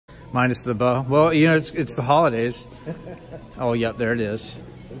Minus the bow. Well, you know, it's the holidays. Oh, yep, there it is.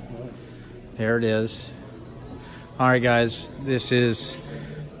 There it is. All right, guys, this is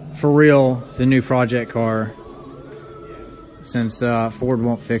for real the new project car. Since Ford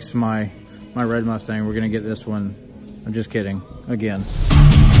won't fix my red Mustang, we're gonna get this one. I'm just kidding, again.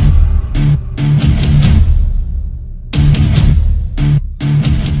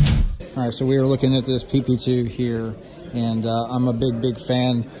 All right, so we were looking at this PP2 here, and I'm a big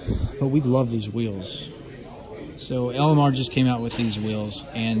fan, but we love these wheels. So LMR just came out with these wheels,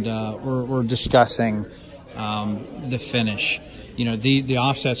 and we're discussing the finish. You know, the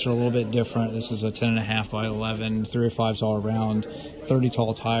offsets are a little bit different. This is a 10.5 by 11, 305s all around, 30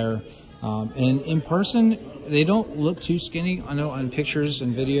 tall tire. And in person, they don't look too skinny. I know on pictures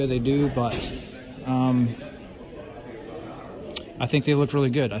and video they do, but I think they look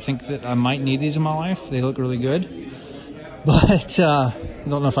really good. I think that I might need these in my life. They look really good, but I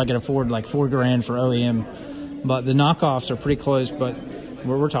don't know if I can afford like $4 grand for OEM. But the knockoffs are pretty close, but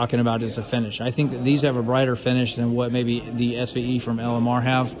what we're talking about is the finish. I think that these have a brighter finish than what maybe the SVE from LMR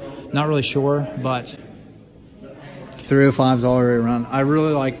have. Not really sure, but 305s all the way around. I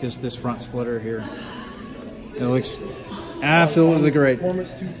really like this front splitter here. It looks absolutely great.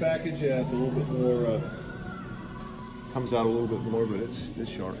 Performance 2 package, yeah, it's a little bit more, comes out a little bit more, but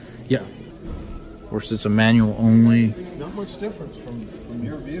it's sharp. Yeah. Of course, it's a manual only. Not much difference from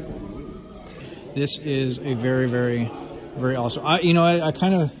your vehicle. This is a very awesome. I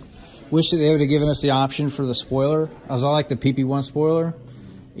kind of wish that they would have given us the option for the spoiler. As I like the PP1 spoiler,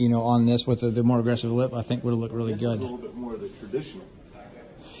 you know, on this with the more aggressive lip, I think would have looked really good. Is a little bit more of the traditional.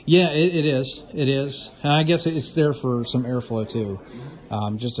 Yeah, it is. It is. And I guess it's there for some airflow too,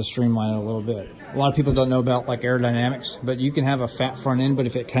 just to streamline it a little bit. A lot of people don't know about like aerodynamics, but you can have a fat front end, but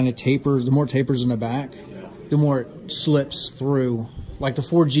if it kind of tapers, the more tapers in the back, the more it slips through. Like the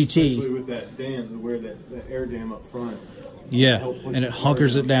Ford GT. Especially with that dam, where that air dam up front. Yeah, and it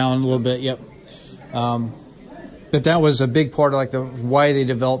hunkers it down a little bit, yep. But that was a big part of like why they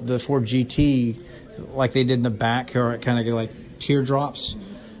developed the Ford GT like they did in the back, or it kind of like teardrops.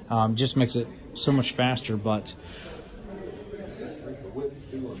 Just makes it so much faster, but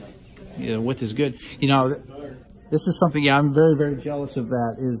yeah, the width is good. You know, this is something, yeah, I'm very jealous of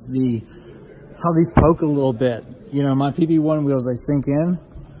that, is how these poke a little bit. You know, my PP1 wheels, they sink in,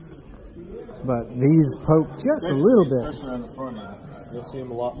 but these poke just a little bit. Especially on the front end. You'll see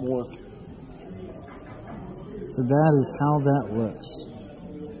them a lot more. So that is how that looks.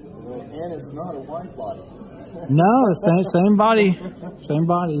 And it's not a wide body. No, same body. Same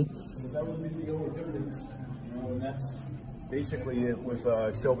body. That would be the only difference. You know, and that's basically it with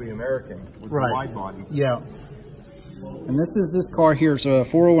Shelby American, with the wide body. Yeah. And this is this car here. It's a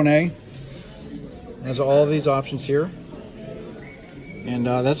 401A. Has all of these options here, and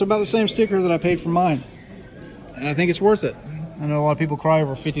that's about the same sticker that I paid for mine, and I think it's worth it. I know a lot of people cry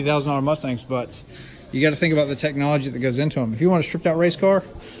over $50,000 Mustangs, but you got to think about the technology that goes into them. If you want a stripped out race car,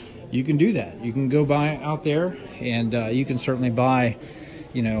 you can do that. You can go buy out there, and you can certainly buy,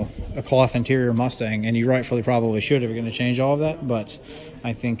 you know, a cloth interior Mustang, and you rightfully probably should if you're going to change all of that. But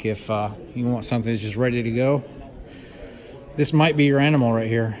I think if you want something that's just ready to go, this might be your animal right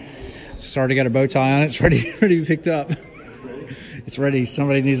here. It's already got a bow tie on it. It's ready to be picked up. It's ready.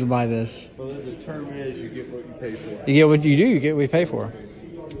 Somebody needs to buy this. Well, the term is you get what you pay for. You get what you do. You get what you pay for.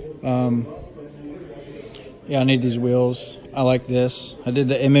 Yeah, I need these wheels. I like this. I did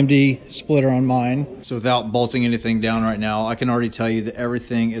the MMD splitter on mine. So without bolting anything down right now, I can already tell you that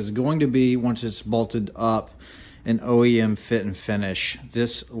everything is going to be, once it's bolted up, an OEM fit and finish.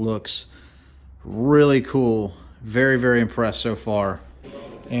 This looks really cool. Very impressed so far.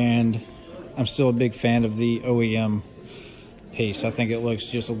 And I'm still a big fan of the OEM piece. I think it looks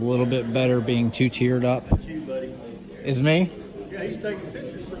just a little bit better being two-tiered up. That's you, buddy. Is me? Yeah, he's taking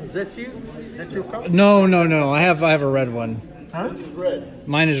pictures. Is that you? Is that your car? No. I have a red one. Huh? This is red.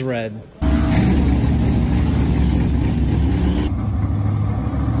 Mine is red.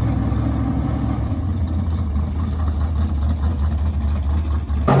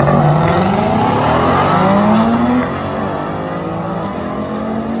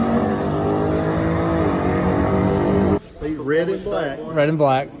 Red and black. Red and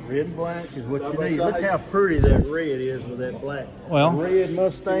black. Red and black is what you need. Look how pretty that red is with that black. Well, a red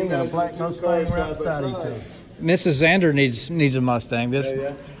Mustang and a black Mustang right beside each other. Mrs. Zander needs a Mustang. This,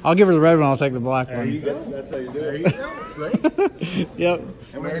 yeah. I'll give her the red one. I'll take the black one. That's how you do it. Yep.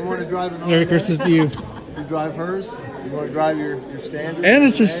 And when you want to drive an Merry Christmas to you. You drive hers. You want to drive your standard. And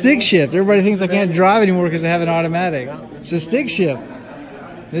it's a stick shift. Everybody thinks I can't drive anymore because they have an automatic. It's a stick shift.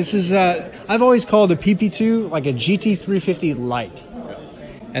 This is I've always called a PP2 like a GT350 light.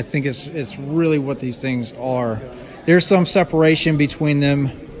 I think it's really what these things are. There's some separation between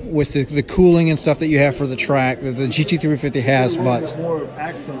them with the cooling and stuff that you have for the track that the GT350 has, but more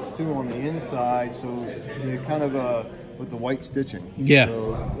accents too on the inside, so you kind of with the white stitching. Yeah.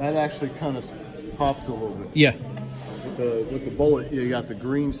 So that actually kind of pops a little bit. Yeah. With the bullet, you got the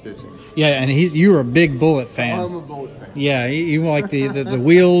green stitching. Yeah, and you're a big Bullet fan. I'm a Bullet fan. Yeah, you like the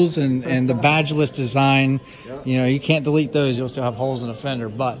wheels and the badgeless design. Yep. You know, you can't delete those. You'll still have holes in the fender,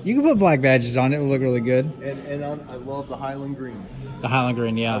 but you can put black badges on it. It will look really good. And I love the Highland green. The Highland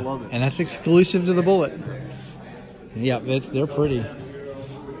green, yeah. I love it. And that's exclusive to the Bullet. Yeah, they're pretty.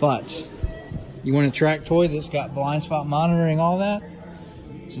 But you want a track toy that's got blind spot monitoring, all that?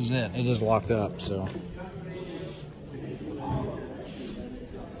 This is it. It is locked up, so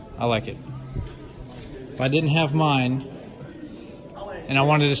I like it. If I didn't have mine and I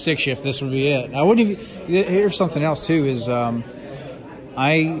wanted a stick shift, this would be it. I wouldn't even. Here's something else too. Is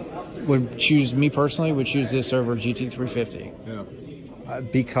I would choose, me personally, would choose this over GT350. Yeah.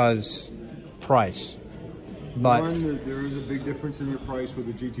 Because price. But there is a big difference in your price with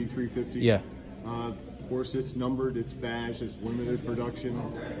the GT350. Yeah. Of course, it's numbered, it's badged, it's limited production.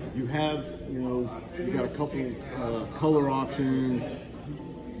 You have, you got a couple color options,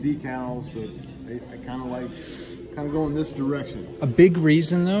 decals, but I kind of go in this direction. A big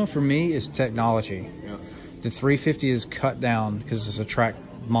reason though for me is technology. Yeah. The 350 is cut down because it's a track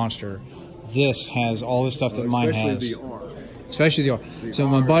monster. This has all the stuff that mine has. Especially the R. Especially the R. So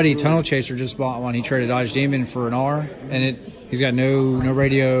my buddy Tunnel Chaser just bought one. He traded Dodge Demon for an R, and he's got no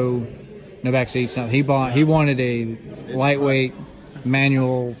radio, no back seats. Nothing. He wanted a lightweight,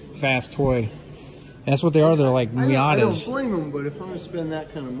 manual, fast toy. That's what they are. They're like Miatas. I don't blame them, but if I'm going to spend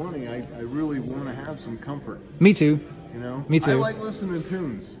that kind of money, I really want to have some comfort. Me too. You know, me too. I like listening to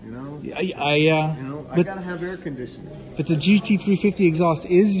tunes. You know, I gotta have air conditioning. But the GT350 exhaust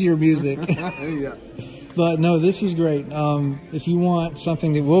is your music. Yeah. But no, this is great. If you want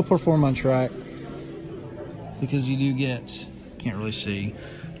something that will perform on track, because you do get, can't really see,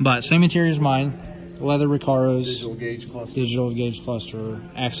 but same interior as mine, leather Recaros, digital gauge cluster,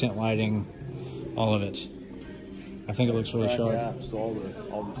 accent lighting, all of it. I think it looks really sharp. Apps, all the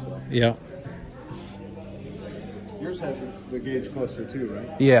stuff. Yeah. Yours has the gauge cluster too,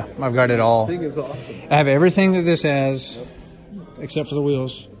 right? Yeah, I've got it all. The thing is awesome. I have everything that this has, except for the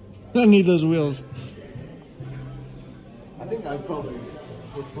wheels. I need those wheels. I think I probably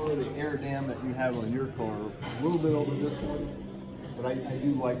prefer the air dam that you have on your car a little bit over this one. But I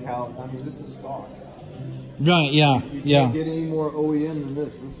do like how, this is stock. Right, yeah, You can't get any more OEM than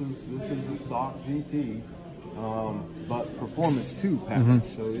this. This is a stock GT, but performance too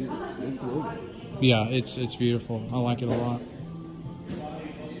package. So it's loaded. Yeah, it's beautiful. I like it a lot.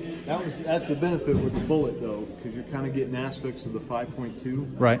 That's the benefit with the Bullet though, because you're kind of getting aspects of the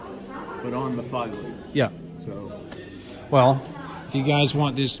 5.2, right? But on the 5-liter. Yeah. So, well, if you guys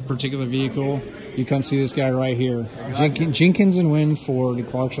want this particular vehicle, you come see this guy right here, Jenkins and Wynn Ford in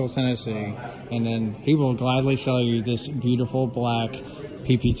Clarksville, Tennessee, and then he will gladly sell you this beautiful black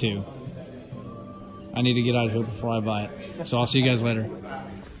PP2. I need to get out of here before I buy it, so I'll see you guys later.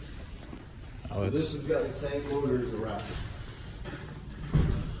 So this has got the same motor as the Raptor.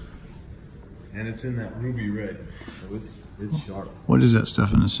 And it's in that ruby red, so it's sharp. What is that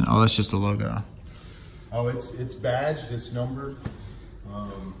stuff in this? Oh, that's just a logo. Oh, it's badged, it's numbered.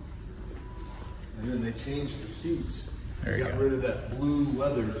 And then they changed the seats. There you got rid of that blue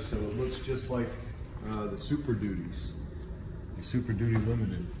leather, so it looks just like the Super Duties. The Super Duty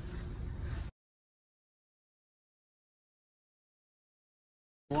Limited.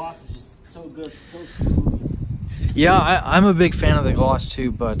 Gloss is just so good, so smooth. Yeah, I'm a big fan of the gloss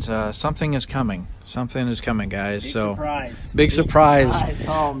too, but something is coming. Something is coming, guys. Big surprise.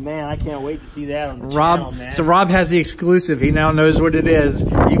 Oh man, I can't wait to see that on the channel, man. So Rob has the exclusive. He now knows what it is.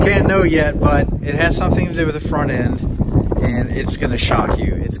 You can't know yet, but it has something to do with the front end, and it's going to shock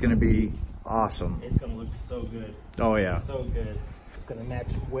you. It's going to be awesome. It's going to look so good. Oh yeah. So good. It's going to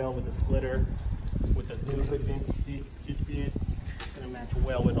match well with the splitter, with the new hood vents you just did. It's going to match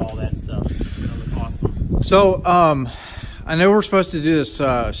well with all that stuff. It's going to look awesome. So, I know we're supposed to do this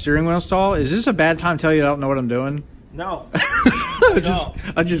steering wheel install. Is this a bad time to tell you I don't know what I'm doing? No.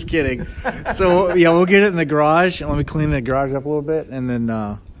 I'm just kidding. So, yeah, we'll get it in the garage. Let me clean the garage up a little bit, and then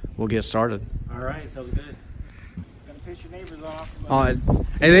we'll get started. All right, sounds good. Gonna piss your neighbors off.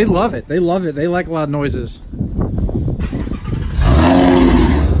 Hey, they love it. They love it. They like loud noises.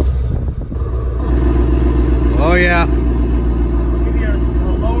 Oh, yeah. I'll give you a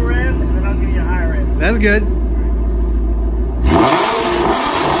lower end, and then I'll give you a higher end. That's good.